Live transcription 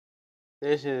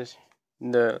This is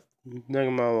the Lego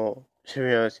Marvel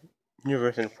Superheroes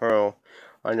Universe in Pearl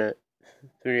on the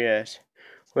 3DS,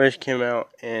 which came out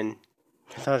in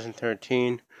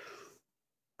 2013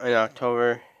 in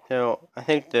October. So I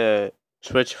think the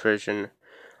Switch version,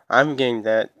 I'm getting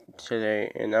that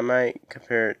today, and I might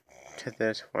compare it to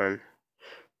this one.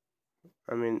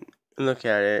 I mean, look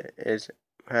at it. It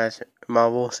has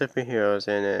Marvel superheroes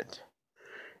in it,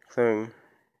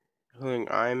 including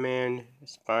Iron Man,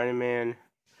 Spider-Man,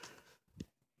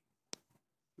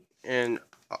 and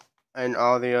and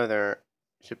all the other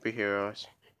superheroes.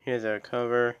 Here's the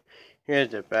cover. Here's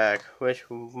the back, which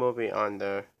will be on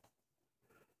the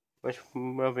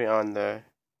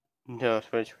Nintendo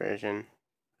Switch version.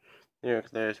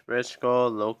 There's Red Skull,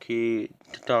 Loki,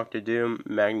 Doctor Doom,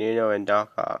 Magneto, and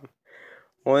Doc Ock.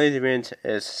 One of these events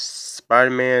is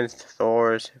Spider-Man,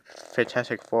 Thor's,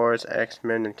 Fantastic Four's,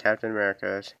 X-Men, and Captain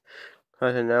America's.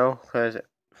 Cause I know, cause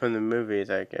from the movies,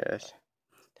 I guess.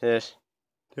 This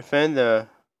defend the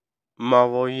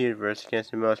Marvel Universe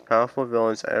against the most powerful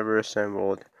villains ever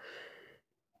assembled.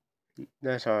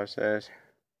 That's all it says.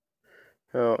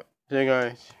 So,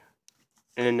 guys,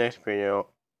 in the next video,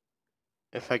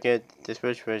 if I get the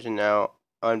Switch version, I'll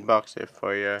unbox it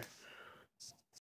for you.